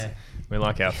We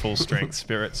like our full strength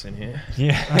spirits in here.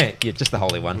 Yeah, just the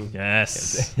holy one.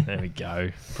 Yes. There we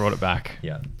go. Brought it back.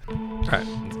 Yeah. All right,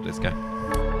 let's go.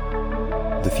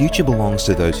 The future belongs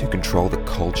to those who control the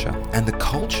culture, and the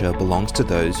culture belongs to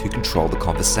those who control the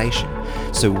conversation.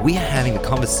 So we are having the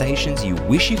conversations you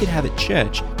wish you could have at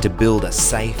church to build a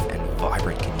safe and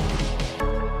vibrant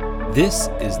community. This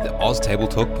is the Oz Table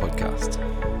Talk podcast.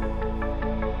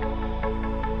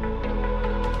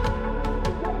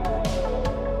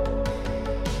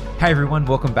 Hey everyone,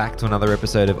 welcome back to another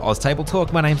episode of Oz Table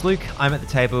Talk. My name's Luke. I'm at the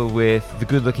table with the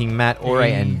good-looking Matt, Ore,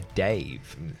 and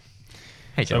Dave.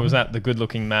 Hey, So was that the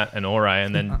good-looking Matt and Ore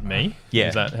and then me? Yeah.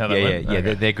 Is that how that went? Yeah,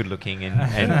 Okay. they're good-looking and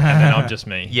And then I'm just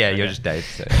me. yeah, you're Okay. just Dave.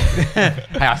 So. Hey,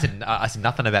 I said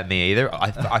nothing about me either.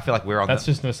 I feel like we're on. That's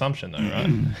just an assumption, though, right?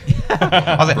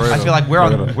 I feel like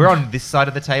we're on this side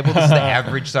of the table. This is the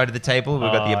average side of the table.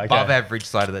 We've got the Oh, above okay. average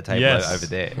side of the table Yes. over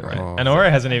there. Right? Oh. And Ore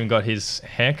hasn't even got his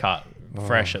haircut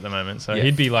fresh at the moment, so Yeah.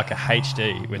 he'd be like a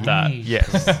HD with that.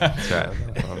 Yes, that's right.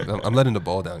 I'm letting the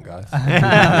ball down, guys.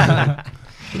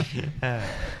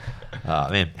 Oh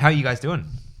man, how are you guys doing?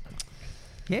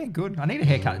 Yeah, good. I need a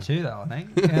haircut too, though, I think.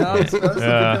 Yeah, I was looking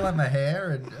at my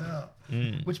hair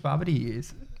and... Which barber do you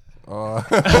use? Oh.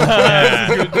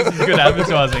 Yeah, this is good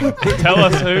advertising. Tell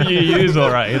us who you use,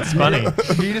 Ore. It's funny.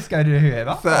 Do you just go to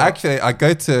whoever? So actually, I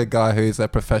go to a guy who's a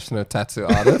professional tattoo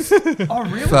artist. Oh,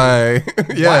 really? So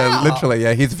yeah, Wow. literally,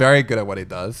 yeah, he's very good at what he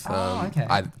does. Oh, okay.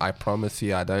 I promise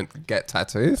you, I don't get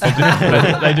tattoos.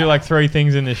 They do like three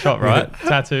things in this shop, right?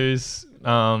 Tattoos,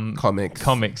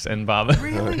 Comics. and barber.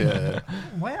 Really? Yeah.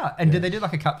 Wow. And did they do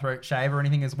like a cutthroat shave or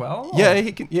anything as well? Or- Yeah,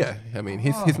 he can. Yeah, I mean,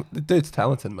 he's the dude's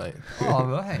talented, mate. Oh,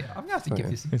 well, hey, I'm going to have to give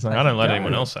this... He's like, I don't let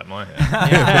anyone else at my hair.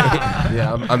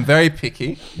 Yeah, I'm very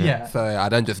picky. Yeah. So I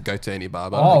don't just go to any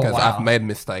barber Oh, because wow. I've made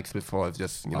mistakes before of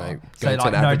just So going like to an no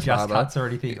average just barber. cuts or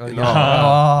anything? Or, No.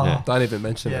 Oh. Yeah. Don't even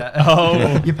mention it. Yeah.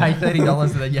 Oh. You pay $30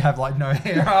 and then you have like no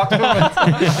hair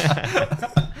afterwards.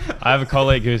 I have a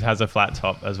colleague who has a flat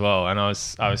top as well, and I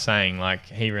was saying like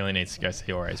he really needs to go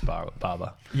see Ore's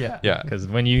barber Yeah. Yeah. because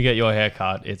when you get your hair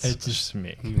cut, it's just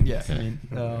mick. Yeah. I mean,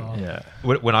 Yeah.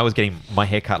 When I was getting my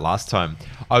haircut last time,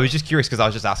 I was just curious because I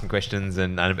was just asking questions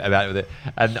and about it.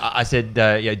 And I said,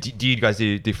 yeah, do you guys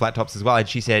do flat tops as well? And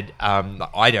she said,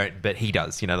 I don't, but he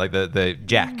does. You know, like the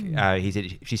Jack.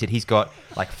 She said he's got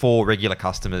like 4 regular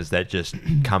customers that just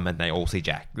come and they all see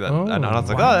Jack. And I was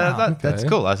like, wow. that's Okay.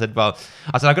 cool. I said,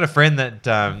 I've got a friend that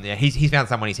yeah, he's found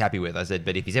someone he's happy with. I said,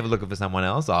 but if he's ever looking for someone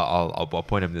else, I'll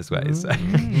point him this way. So.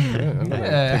 Yeah, I'm gonna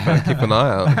Yeah. keep an eye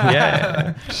out.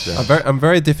 Yeah. I'm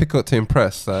very difficult to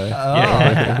impress. So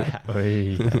Yeah.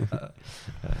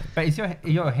 But is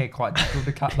your hair quite difficult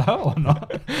to cut though, or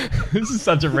not? This is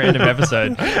such a random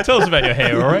episode. Tell us about your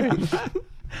hair, Ore.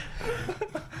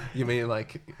 you mean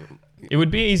like? It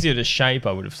would be easier to shape,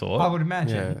 I would have thought. I would Yeah,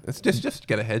 imagine. it's just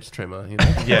get a hedge trimmer, you know.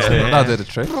 Yeah. So that'll do the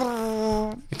trick.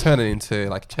 You turn it into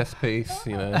like chest piece,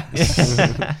 you know.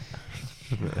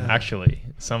 Actually,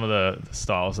 some of the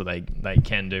styles that they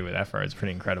can do with afro is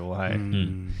pretty incredible. Hey,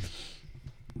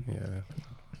 Yeah.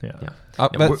 yeah. Yeah.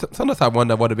 But sometimes I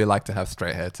wonder what it'd be like to have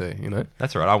straight hair too, you know.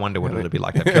 That's all right. I wonder what it'll be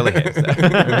like to have curly hair.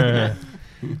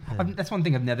 So. That's one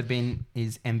thing I've never been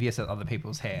is envious of other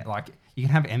people's hair. Like you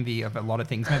can have envy of a lot of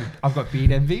things. Maybe I've got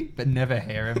beard envy, but never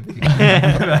hair envy.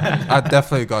 I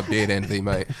definitely got beard envy,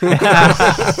 mate.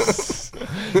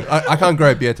 I can't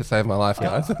grow a beard to save my life,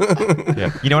 guys.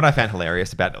 Yeah. You know what I found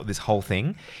hilarious about this whole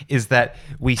thing is that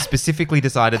we specifically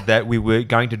decided that we were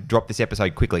going to drop this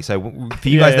episode quickly. So for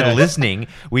you guys that are listening,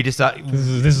 we decided.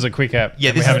 This is a quick app.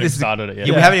 Yeah, we haven't even started it yet.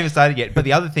 Yeah, we haven't even started yet. But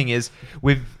the other thing is,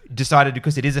 we've decided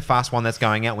because it is a fast one that's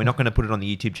going out, we're not going to put it on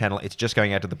the YouTube channel. It's just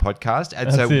going out to the podcast, and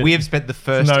That's so it. we have spent the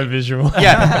first. No visual.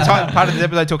 Yeah, part of this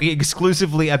episode talking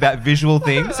exclusively about visual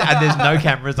things, and there's no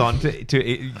cameras on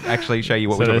to actually show you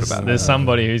what So we're talking there's, about. there's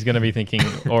somebody who's going to be thinking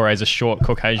Ore's a short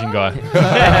Caucasian guy.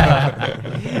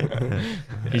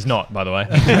 He's not, by the way.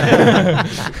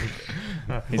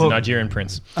 He's a Nigerian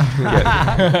prince.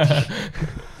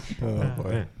 Oh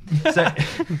boy. So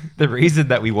the reason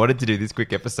that we wanted to do this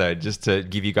quick episode, just to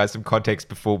give you guys some context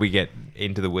before we get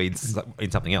into the weeds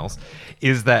in something else,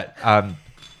 is that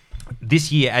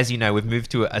this year, as you know, we've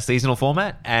moved to a seasonal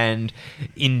format, and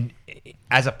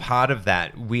as a part of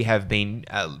that, we have been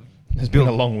It's been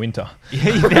a long winter. Yeah,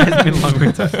 it has been a long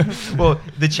winter. Well,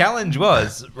 the challenge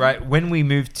was, right, when we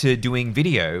moved to doing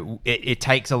video, it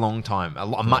takes a long time,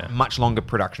 much longer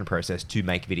production process to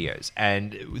make videos.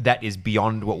 And that is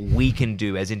beyond what we can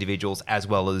do as individuals as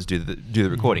well as do the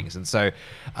recordings. And so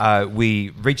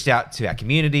we reached out to our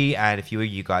community, and a few of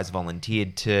you guys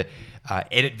volunteered to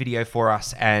edit video for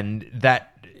us. And that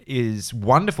is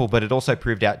wonderful, but it also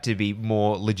proved out to be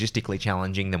more logistically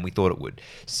challenging than we thought it would.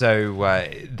 So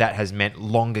that has meant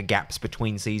longer gaps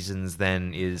between seasons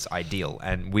than is ideal.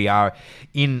 And we are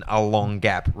in a long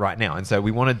gap right now. And so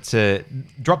we wanted to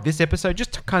drop this episode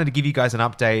just to kind of give you guys an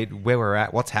update where we're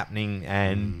at, what's happening,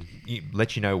 and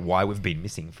let you know why we've been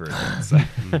missing for a bit. So.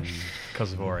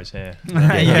 Because of Aure's hair.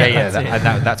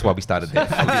 That's why we started there.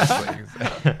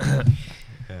 Obviously.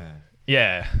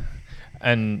 Yeah.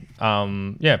 And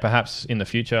perhaps in the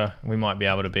future we might be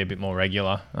able to be a bit more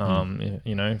regular.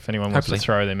 You know, if anyone wants Hopefully. to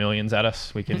throw their millions at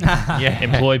us, we can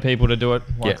employ people to do it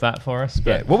like that for us.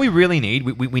 But What we really need,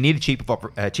 we need a chief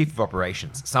of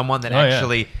operations, someone that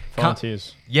actually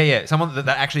volunteers. Someone that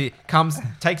actually comes,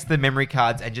 takes the memory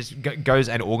cards, and just goes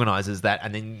and organizes that,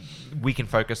 and then we can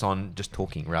focus on just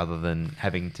talking rather than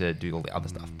having to do all the other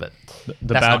stuff. But The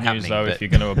that's bad not news, happening, though, but- if you're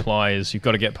going to apply, is you've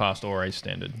got to get past Aure's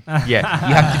standard. you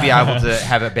have to be able to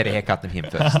have a better haircut than him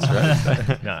first,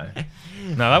 right?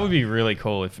 No, that would be really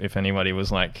cool if anybody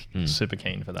was like super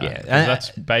keen for that. Yeah. 'Cause that's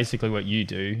basically what you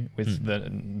do with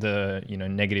the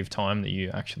negative time that you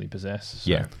actually possess.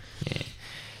 So. Yeah.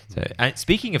 So, and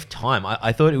speaking of time,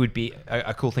 I thought it would be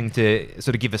a cool thing to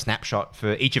sort of give a snapshot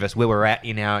for each of us where we're at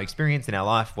in our experience, in our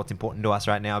life, what's important to us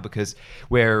right now, because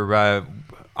we're,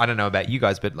 I don't know about you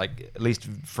guys, but like, at least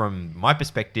from my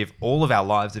perspective, all of our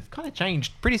lives have kind of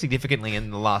changed pretty significantly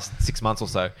in the last 6 months or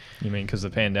so. You mean because the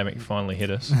pandemic finally hit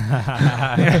us?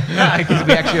 Because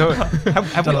we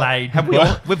actually Delayed.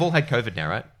 we've all had COVID now,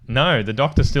 right? No, the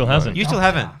doctor still hasn't. You still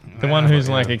haven't. The one who's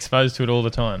like exposed to it all the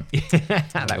time.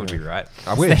 That would be right.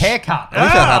 I It's wish. the haircut. I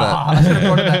wish I had I should have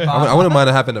brought it that far. I wouldn't mind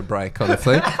having a break,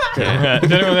 honestly. Yeah. If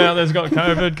anyone out there's got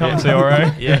COVID, come see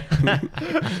Aure. Yeah.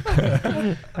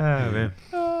 Oh man.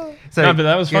 So, No, but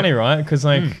that was funny, right? Because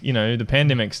the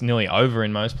pandemic's nearly over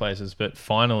in most places, but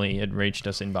finally it reached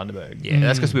us in Bundaberg. Yeah,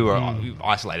 that's because we were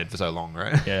isolated for so long,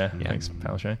 right? Yeah. Thanks,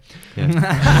 Palaszczuk.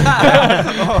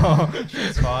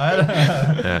 It's fired.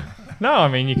 Yeah. No, I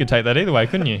mean you could take that either way,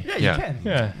 couldn't you? Yeah, Yeah. you can.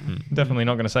 Yeah. Definitely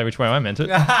not going to say which way I meant it.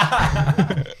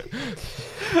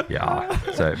 Yeah.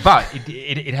 So, but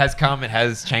it has come. It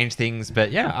has changed things.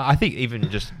 But yeah, I think even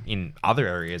just in other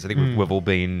areas, I think we've all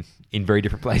been in very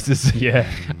different places. Yeah.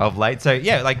 Of late. So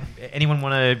yeah, like anyone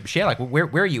want to share? Like, where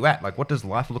are you at? Like, what does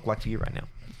life look like to you right now?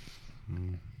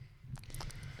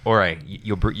 Or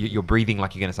you're breathing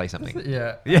like you're going to say something.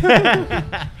 Yeah.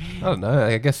 I don't know.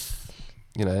 I guess,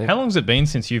 How long's it been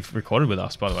since you've recorded with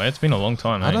us, by the way? It's been a long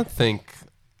time, I don't think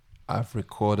I've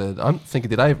recorded. I'm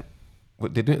thinking, I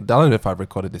don't know if I've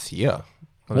recorded this year.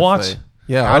 honestly. What?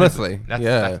 Yeah, How did- honestly.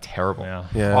 That's terrible. Yeah.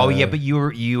 Yeah. Oh yeah, but you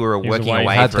were was working away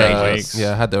away for for 8 ages. weeks.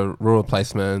 Yeah, I had the rural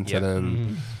placement Yep.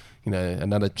 and then,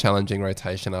 another challenging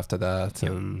rotation after that.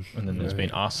 And And then there's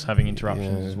been us having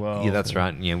interruptions Yeah. as well. Yeah, that's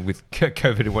right. Yeah, with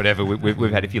COVID or whatever,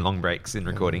 we've had a few long breaks in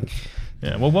recording.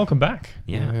 Yeah. Well, welcome back.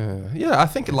 Yeah. Yeah, I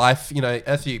think life,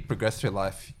 as you progress through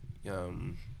life,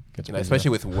 Gets busier.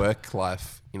 especially with work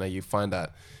life, you find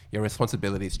that your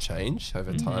responsibilities change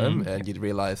over time, and you'd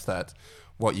realize that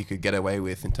what you could get away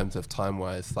with in terms of time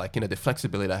wise, like, the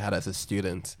flexibility I had as a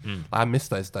student, I miss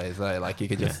those days, eh? Like, you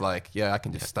could just I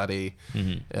can just study, make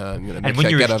And sure when I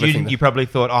you were get a everything student, you probably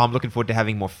thought, "Oh, I'm looking forward to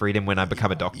having more freedom when I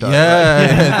become a doctor." yeah,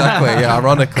 exactly. Yeah,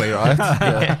 ironically, right?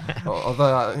 Yeah.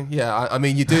 Although, I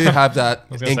mean, you do have that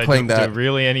I was gonna say, inkling do that.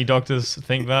 really any doctors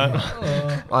think that?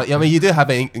 I mean, you do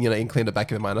have an inkling in the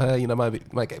back of your mind.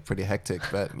 Might get pretty hectic,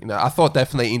 but I thought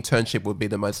definitely internship would be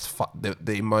the most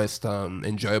the most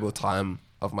enjoyable time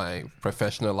of my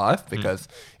professional life, because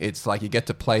it's like you get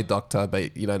to play doctor,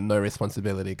 but no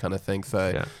responsibility kind of thing.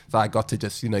 So I got to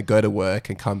just go to work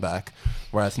and come back.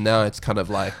 Whereas now it's kind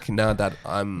of like, now that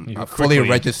I'm fully quickly-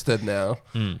 registered now,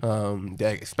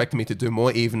 they expect me to do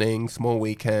more evenings, more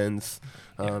weekends.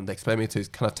 They expect me to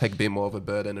kind of take a bit more of a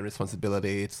burden and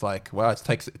responsibility. It's like, wow, it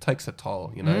takes a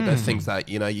toll. Those things that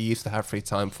you used to have free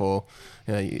time for,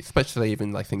 especially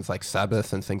even like things like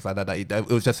Sabbath and things like that. It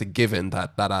was just a given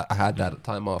that I had that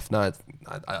time off. Now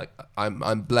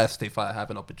I'm blessed if I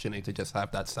have an opportunity to just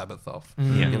have that Sabbath off.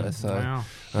 Wow.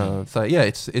 So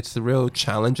it's real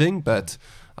challenging, but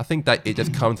I think that it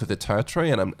just comes with the territory,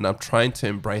 and I'm trying to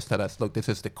embrace that as, look, this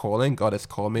is the calling. God has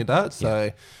called me that.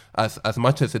 So as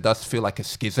much as it does feel like a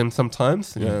schism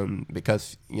sometimes,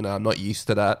 because I'm not used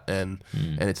to that, and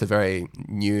it's a very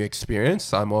new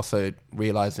experience. I'm also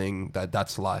realizing that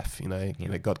that's life.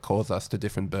 God calls us to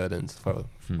different burdens for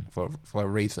a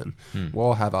reason. We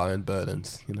all have our own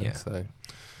burdens. So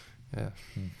yeah.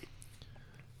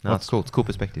 No, it's cool. It's a cool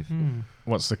perspective.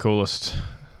 What's the coolest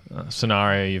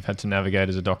scenario you've had to navigate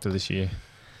as a doctor this year?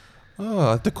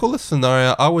 Oh, the coolest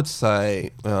scenario, I would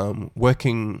say,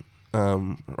 working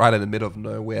right in the middle of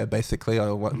nowhere, basically.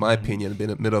 My opinion, being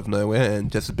in the middle of nowhere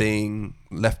and just being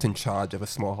left in charge of a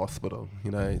small hospital.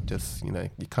 You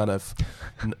kind of,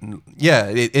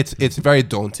 it's very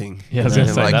daunting. Yeah, I was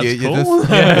gonna say, that's cool.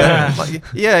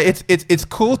 It's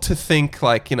cool to think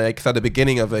like, because at the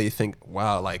beginning of it, you think,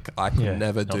 wow, like I could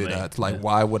never do that. Like,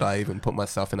 why would I even put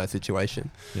myself in that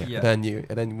situation? And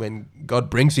then when God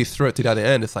brings you through it to the other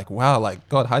end, it's like, wow, like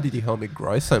God, how did you help me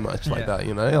grow so much like that?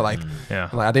 Like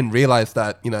I didn't realize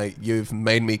that you've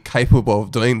made me capable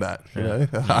of doing that.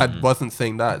 I wasn't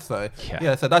seeing that. So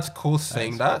so that's cool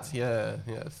seeing that.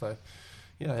 So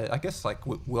I guess like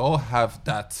we all have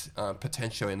that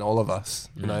potential in all of us.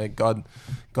 God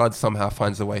somehow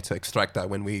finds a way to extract that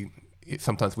when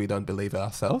sometimes we don't believe it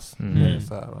ourselves.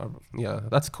 So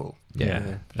that's cool.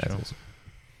 That's awesome.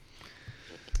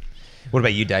 What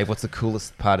about you, Dave? What's the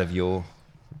coolest part of your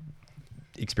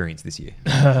experience this year?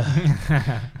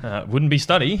 Wouldn't be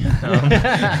study.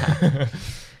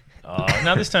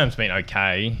 No, this term's been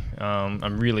okay.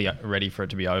 I'm really ready for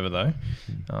it to be over though.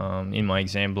 In my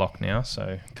exam block now,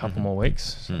 so a couple more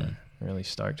weeks. So really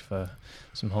stoked for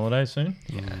some holidays soon.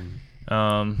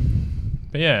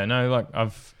 But yeah, no, like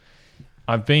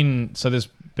I've been, so there's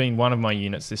been one of my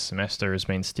units this semester has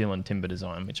been steel and timber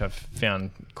design, which I've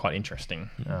found quite interesting.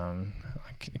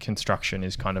 Construction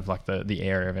is kind of like the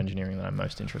area of engineering that I'm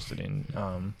most interested in.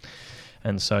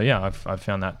 And so, I've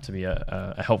found that to be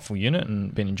a helpful unit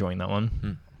and been enjoying that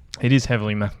one. It is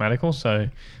heavily mathematical, so I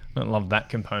don't love that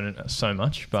component so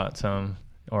much, but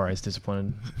always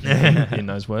disappointed in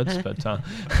those words. But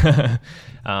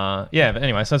but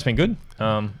anyway, so that's been good.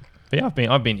 But yeah,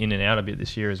 I've been in and out a bit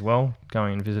this year as well,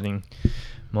 going and visiting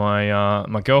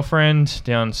my girlfriend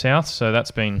down south. So that's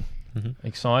been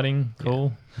exciting,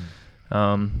 cool.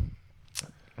 I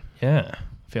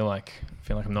feel like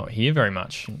I'm not here very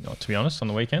much, to be honest, on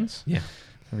the weekends.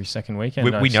 Every second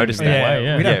weekend. We noticed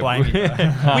that. We don't blame you.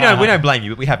 We don't blame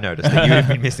you, but we have noticed that you have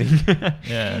been missing.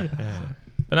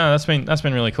 But no, that's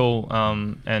been really cool.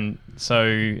 And so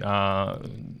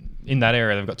in that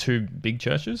area, they've got two big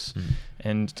churches.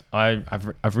 And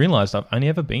I've realised I've only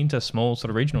ever been to small sort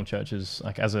of regional churches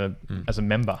like as a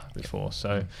member before,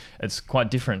 so it's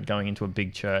quite different going into a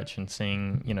big church and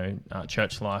seeing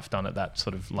church life done at that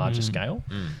sort of larger scale.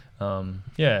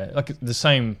 Like the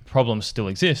same problems still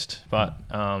exist, but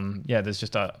there's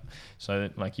just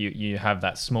you have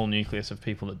that small nucleus of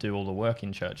people that do all the work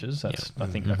in churches. That's I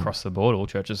think across the board, all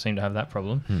churches seem to have that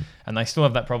problem, and they still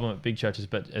have that problem at big churches.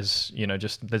 But as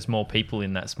just there's more people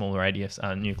in that small radius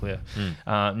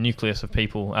nucleus of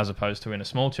people as opposed to in a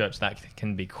small church that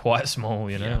can be quite small.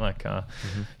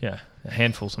 A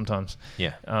handful sometimes.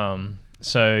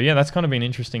 So that's kind of been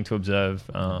interesting to observe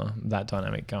that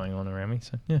dynamic going on around me.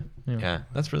 So yeah,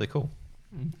 that's really cool.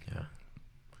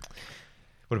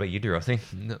 What about you, Dorothy?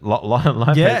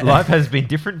 Life has been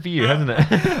different for you, hasn't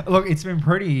it? Look, it's been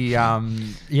pretty.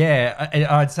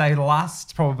 I'd say the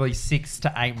last probably 6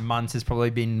 to 8 months has probably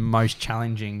been most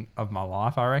challenging of my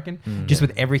life. I reckon, just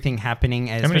with everything happening.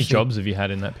 How many jobs have you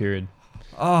had in that period?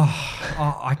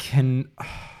 I can.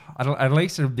 At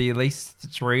least it'll be at least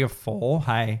 3 or 4.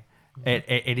 Hey.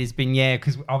 It has been,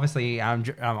 because obviously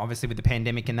with the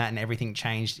pandemic and that and everything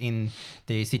changed in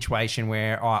the situation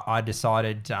where I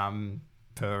decided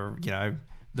for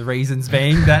the reasons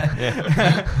being that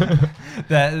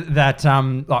that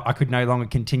I could no longer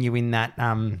continue in that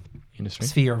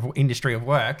industry of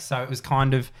work. So it was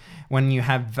kind of when you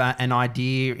have an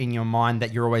idea in your mind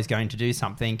that you're always going to do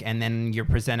something, and then you're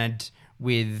presented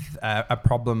with a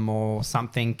problem or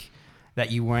something that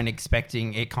you weren't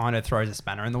expecting, it kind of throws a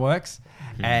spanner in the works.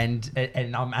 And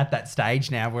I'm at that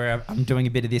stage now where I'm doing a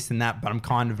bit of this and that, but I'm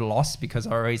kind of lost because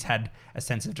I always had a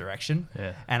sense of direction.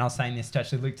 And I was saying this to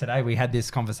actually Luke today. We had this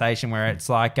conversation where it's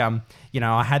like, I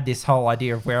had this whole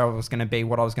idea of where I was going to be,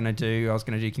 what I was going to do. I was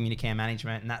going to do community care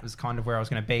management, and that was kind of where I was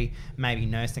going to be, maybe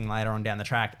nursing later on down the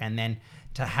track. And then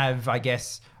to have, I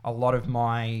guess, a lot of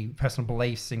my personal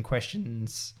beliefs and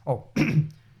questions,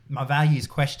 my values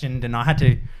questioned, and I had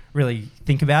to really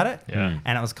think about it.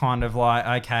 And it was kind of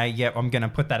like, okay, I'm going to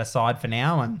put that aside for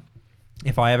now, and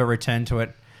if I ever return to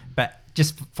it. But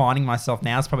just finding myself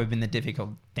now has probably been the difficult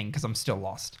thing because I'm still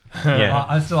lost.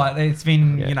 I still like, it's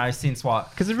been since what?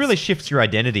 Because it really shifts your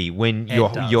identity when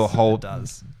your whole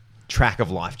track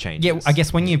of life changes. I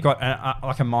guess when you've got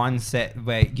a mindset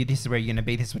where this is where you're going to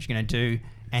be, this is what you're going to do,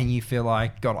 and you feel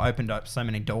like God opened up so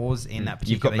many doors in that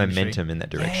particular You've got industry. momentum in that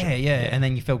direction. And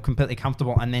then you feel completely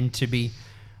comfortable, and then to be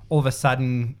all of a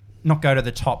sudden not go to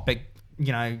the top, but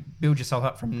build yourself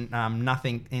up from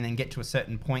nothing and then get to a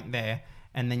certain point there,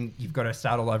 and then you've got to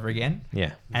start all over again.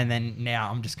 Yeah. And then now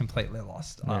I'm just completely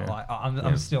lost. Yeah.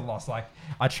 I'm still lost. Like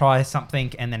I try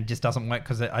something and then it just doesn't work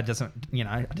because I just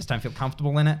don't feel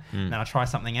comfortable in it. Then I try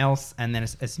something else and then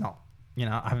it's not,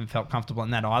 I haven't felt comfortable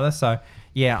in that either. So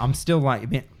yeah, I'm still like a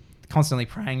bit constantly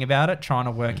praying about it, trying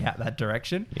to work out that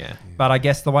direction. Yeah. But I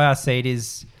guess the way I see it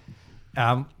is,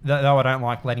 though I don't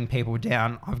like letting people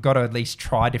down, I've got to at least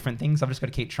try different things. I've just got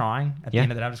to keep trying. At the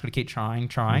end of the day, I've just got to keep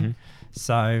trying.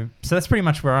 So that's pretty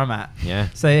much where I'm at. Yeah.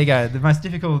 So there you go. The most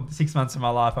difficult 6 months of my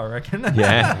life, I reckon.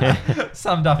 Yeah.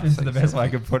 Summed up into the best way I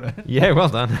could put it. Yeah, well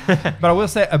done. But I will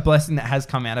say a blessing that has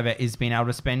come out of it is being able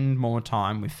to spend more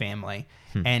time with family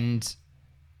and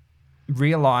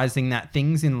realizing that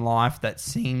things in life that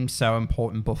seem so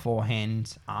important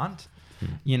beforehand aren't.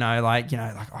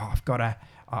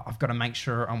 I've got to make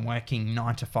sure I'm working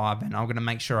 9 to 5 and I'm going to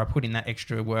make sure I put in that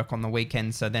extra work on the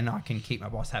weekend so then I can keep my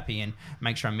boss happy and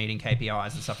make sure I'm meeting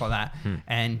KPIs and stuff like that.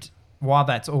 And while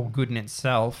that's all good in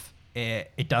itself,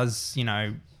 it does,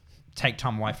 take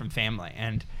time away from family.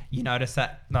 And you notice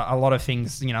that a lot of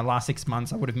things, last 6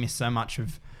 months, I would have missed so much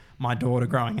of my daughter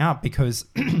growing up because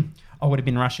I would have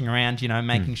been rushing around,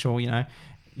 making sure,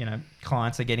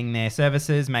 clients are getting their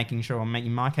services, making sure I'm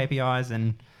making my KPIs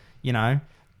and,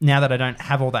 now that I don't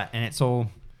have all that and it's all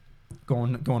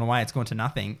gone away, it's gone to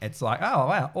nothing. It's like, oh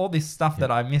wow, all this stuff that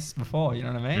I missed before. You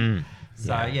know what I mean?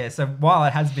 So while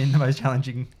it has been the most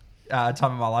challenging time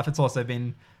of my life, it's also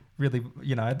been really,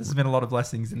 there's been a lot of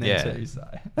blessings in there too. So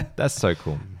that's so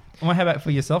cool. Well, how about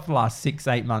for yourself the last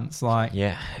 6-8 months? Like,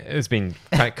 yeah, it's been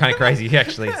kind of crazy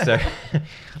actually. So,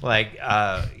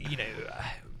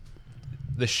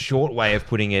 the short way of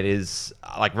putting it is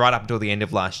like right up until the end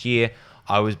of last year,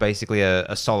 I was basically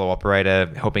a solo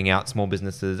operator helping out small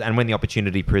businesses. And when the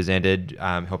opportunity presented,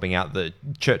 helping out the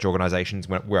church organizations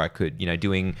where I could,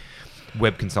 doing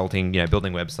web consulting,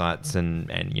 building websites and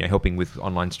helping with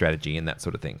online strategy and that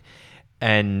sort of thing.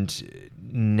 And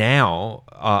now,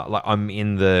 I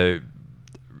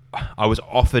was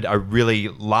offered a really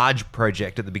large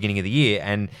project at the beginning of the year,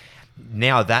 and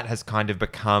now that has kind of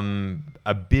become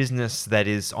a business that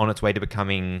is on its way to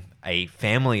becoming a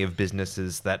family of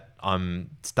businesses that I'm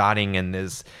starting, and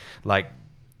there's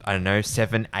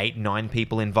 7, 8, 9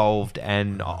 people involved,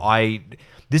 and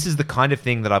this is the kind of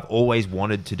thing that I've always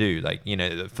wanted to do.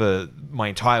 For my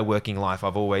entire working life,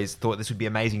 I've always thought this would be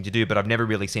amazing to do, but I've never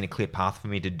really seen a clear path for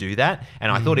me to do that.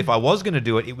 And I thought if I was going to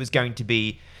do it, it was going to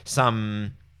be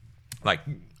some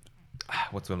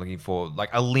what's what I'm looking for? Like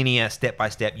a linear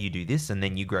step-by-step, you do this and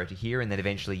then you grow to here and then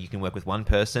eventually you can work with one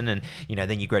person and,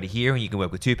 then you grow to here and you can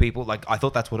work with 2 people. Like I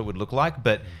thought that's what it would look like.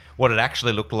 But what it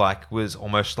actually looked like was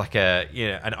almost like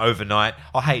an overnight,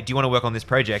 oh, hey, do you want to work on this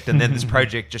project? And then this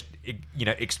project just,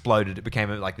 exploded. It became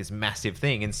like this massive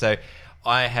thing. And so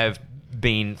I have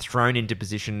been thrown into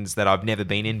positions that I've never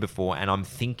been in before. And I'm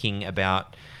thinking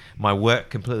about my work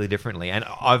completely differently. And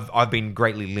I've been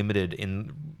greatly limited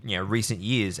in recent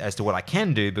years as to what I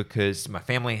can do because my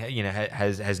family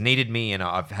has needed me and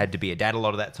I've had to be a dad a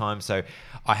lot of that time, so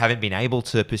I haven't been able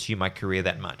to pursue my career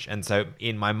that much. And so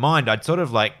in my mind I'd sort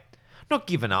of not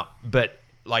given up, but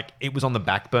it was on the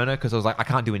back burner because I was like, I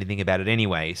can't do anything about it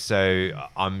anyway, so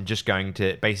I'm just going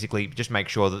to basically just make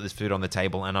sure that there's food on the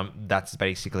table, and that's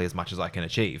basically as much as I can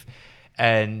achieve.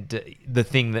 And the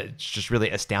thing that's just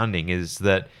really astounding is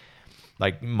that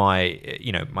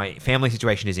my family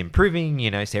situation is improving,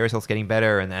 Sarah's health's getting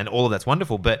better and all of that's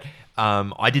wonderful. But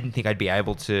I didn't think I'd be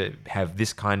able to have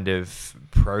this kind of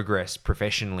progress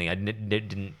professionally. I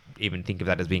didn't even think of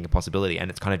that as being a possibility.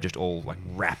 And it's kind of just all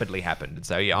rapidly happened. And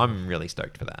so, yeah, I'm really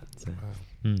stoked for that. So.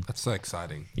 That's so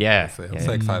exciting. Yeah. I'm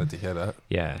so excited to hear that.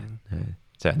 Yeah.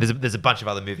 So there's a bunch of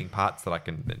other moving parts that I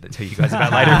can tell you guys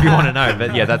about later if you want to know.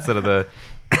 But yeah, that's sort of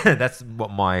that's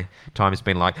what my time has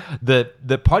been like. The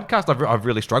podcast I've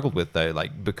really struggled with though,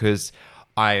 because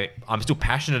I'm still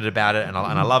passionate about it and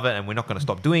I love it, and we're not going to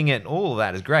stop doing it. All of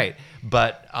that is great,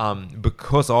 but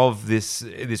because of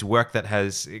this work that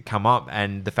has come up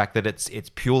and the fact that it's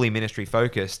purely ministry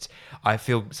focused, I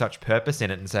feel such purpose in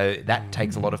it, and so that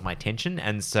takes a lot of my attention,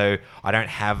 and so I don't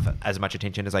have as much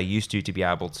attention as I used to be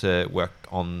able to work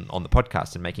on the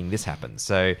podcast and making this happen.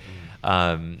 So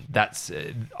that's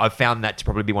I've found that to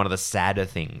probably be one of the sadder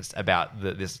things about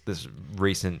this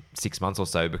recent 6 months or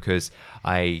so, because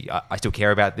I still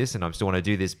care about this and I still want to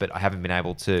do this, but we haven't been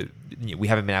able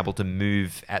to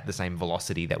move at the same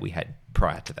velocity that we had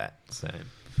prior to that. So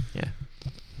yeah.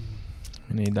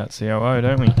 We need that COO,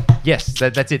 don't we? Yes,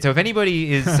 that's it. So if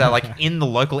anybody is in the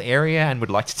local area and would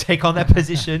like to take on that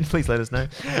position, please let us know.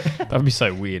 That'd be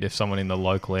so weird if someone in the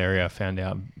local area found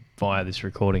out via this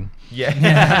recording.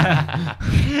 Yeah,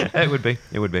 it would be.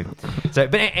 So,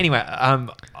 but anyway,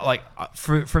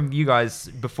 from you guys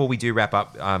before we do wrap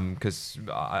up, because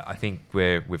I think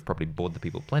we've probably bored the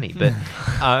people plenty, but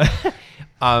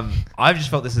I've just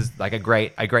felt this is like a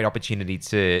great opportunity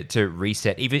to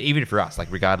reset, even for us,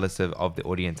 like regardless of the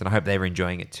audience, and I hope they were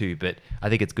enjoying it too. But I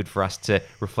think it's good for us to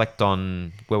reflect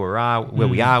on where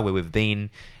we are, where we've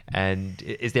been. And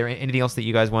is there anything else that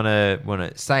you guys want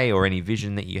to say, or any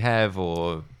vision that you have,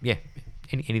 or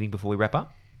anything before we wrap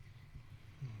up?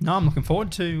 No, I'm looking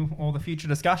forward to all the future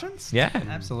discussions. Yeah,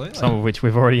 absolutely. Some of which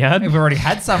we've already had. We've already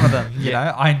had some of them. You know,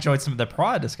 I enjoyed some of the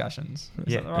prior discussions.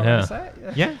 Is that the right way to say it?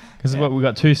 Yeah. Because we've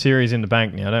got 2 series in the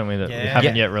bank now, don't we? That we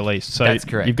haven't yet released. So that's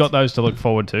correct. You've got those to look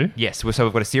forward to. Yes. So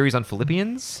we've got a series on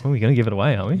Philippians. Oh, we're going to give it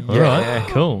away, are we? All right.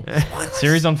 Cool.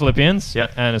 Series on Philippians.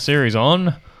 Yep. And a series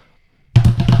on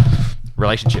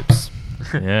relationships.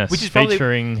 Yes. Which is probably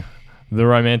featuring the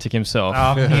romantic himself.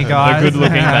 Here, guys. The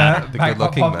good-looking man. The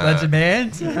good-looking man. Legend man.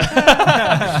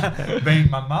 Being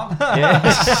my mum.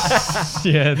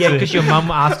 Yeah, because your mum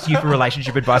asks you for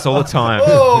relationship advice all the time.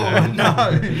 Oh,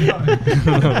 no.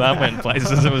 That went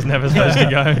places it was never supposed to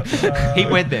go. He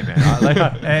went there,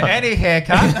 man. Any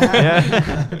haircut.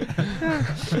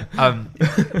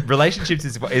 Relationships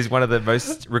is one of the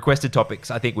most requested topics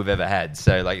I think we've ever had.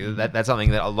 So like that's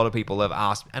something that a lot of people have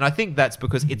asked, and I think that's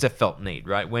because it's a felt need,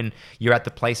 right? When you're at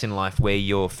the place in life where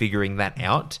you're figuring that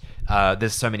out,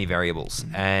 there's so many variables,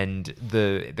 and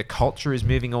the culture is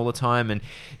moving all the time, and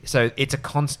so it's a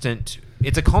constant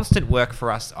work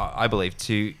for us, I believe,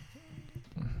 to,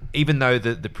 even though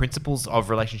the principles of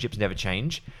relationships never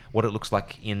change, what it looks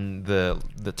like in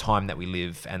the time that we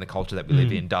live and the culture that we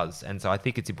live in does. And so I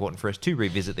think it's important for us to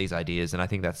revisit these ideas, and I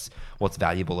think that's what's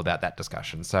valuable about that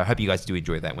discussion. So I hope you guys do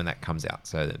enjoy that when that comes out.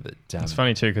 So that it's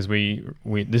funny too, because we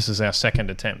this is our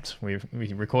second attempt. We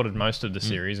recorded most of the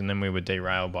series, and then we were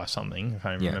derailed by something. I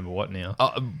can't remember what now.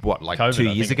 What, like COVID, 2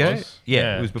 I years think ago? it was.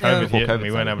 Yeah, it was before COVID.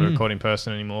 We weren't able to record in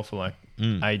person anymore for like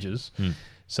ages.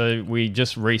 So we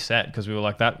just reset, because we were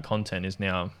like, that content is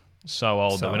now so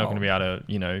old that we're not going to be able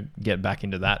to, get back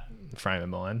into that frame of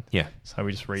mind. Yeah. So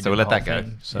we just redid So we'll let that go.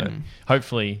 So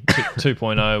hopefully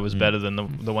 2.0 was better than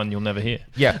the one you'll never hear.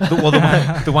 Yeah.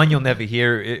 The one you'll never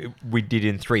hear, we did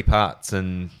in 3 parts,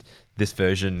 and this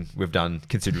version we've done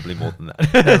considerably more than that.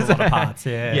 There's a lot of parts,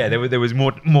 yeah. Yeah, there was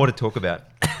more to talk about.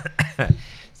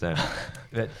 So,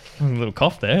 but, A little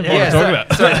cough there. yeah, What to talk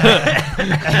about?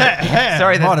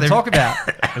 sorry, More to talk about.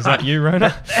 Is that you,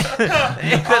 Rona?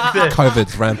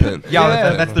 COVID's rampant.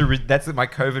 That's my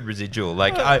COVID residual.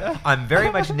 Like I'm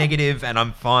very much negative, and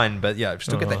I'm fine, but yeah, I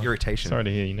still get that irritation. Sorry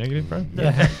to hear you negative, bro.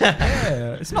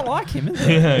 Yeah. It's not like him, is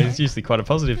it? Yeah, he's usually quite a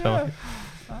positive fella.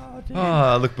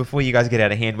 Oh, look, before you guys get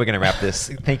out of hand, we're going to wrap this.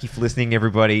 Thank you for listening,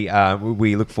 everybody.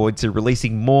 We look forward to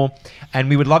releasing more, and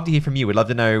we would love to hear from you. We'd love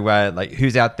to know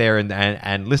who's out there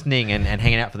and listening and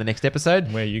hanging out for the next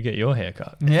episode. Where you get your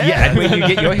haircut. Yeah, and where you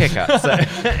get your haircut.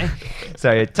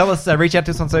 So tell us, reach out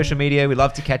to us on social media. We'd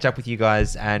love to catch up with you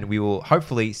guys, and we will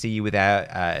hopefully see you with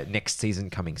our next season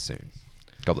coming soon.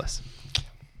 God bless.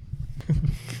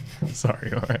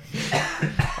 Sorry, all right.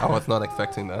 I was not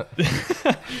expecting that.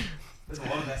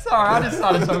 Sorry, I just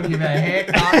started talking to you about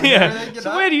haircuts. Yeah.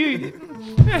 So how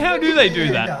do they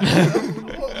do that?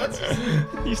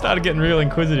 You started getting real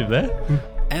inquisitive there.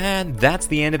 And that's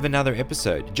the end of another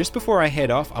episode. Just before I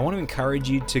head off, I want to encourage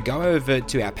you to go over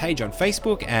to our page on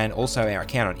Facebook and also our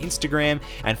account on Instagram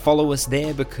and follow us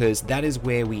there, because that is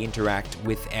where we interact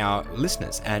with our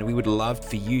listeners, and we would love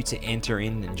for you to enter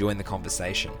in and join the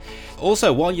conversation.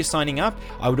 Also, while you're signing up,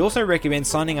 I would also recommend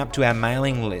signing up to our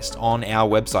mailing list on our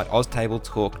website,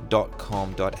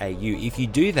 oztabletalk.com.au. If you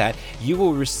do that, you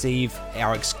will receive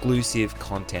our exclusive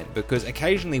content, because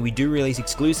occasionally we do release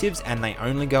exclusives and they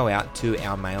only go out to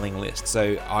our mailing list.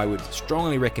 So I would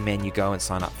strongly recommend you go and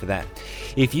sign up for that.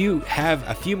 If you have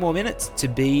a few more minutes to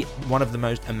be one of the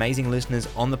most amazing listeners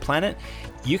on the planet,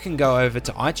 you can go over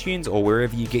to iTunes or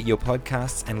wherever you get your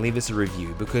podcasts and leave us a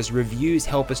review, because reviews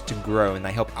help us to grow and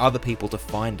they help other people to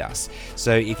find us.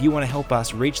 So if you want to help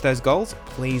us reach those goals,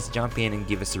 please jump in and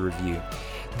give us a review.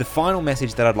 The final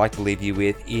message that I'd like to leave you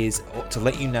with is to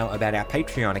let you know about our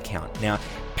Patreon account. Now,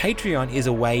 Patreon is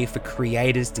a way for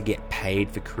creators to get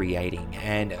paid for creating,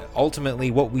 and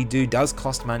ultimately what we do does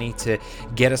cost money to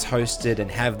get us hosted and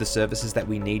have the services that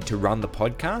we need to run the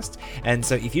podcast. And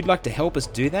so if you'd like to help us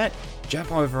do that,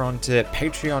 jump over onto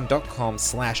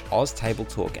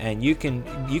patreon.com/OzTableTalk, and you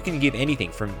can give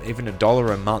anything from even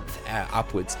 $1 a month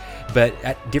upwards. But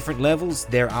at different levels,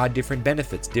 there are different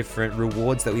benefits, different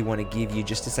rewards that we want to give you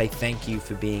just to say thank you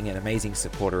for being an amazing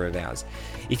supporter of ours.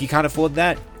 If you can't afford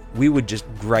that, we would just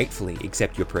gratefully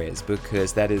accept your prayers,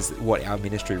 because that is what our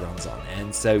ministry runs on.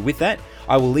 And so with that,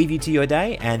 I will leave you to your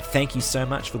day, and thank you so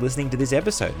much for listening to this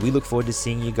episode. We look forward to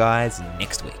seeing you guys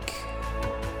next week.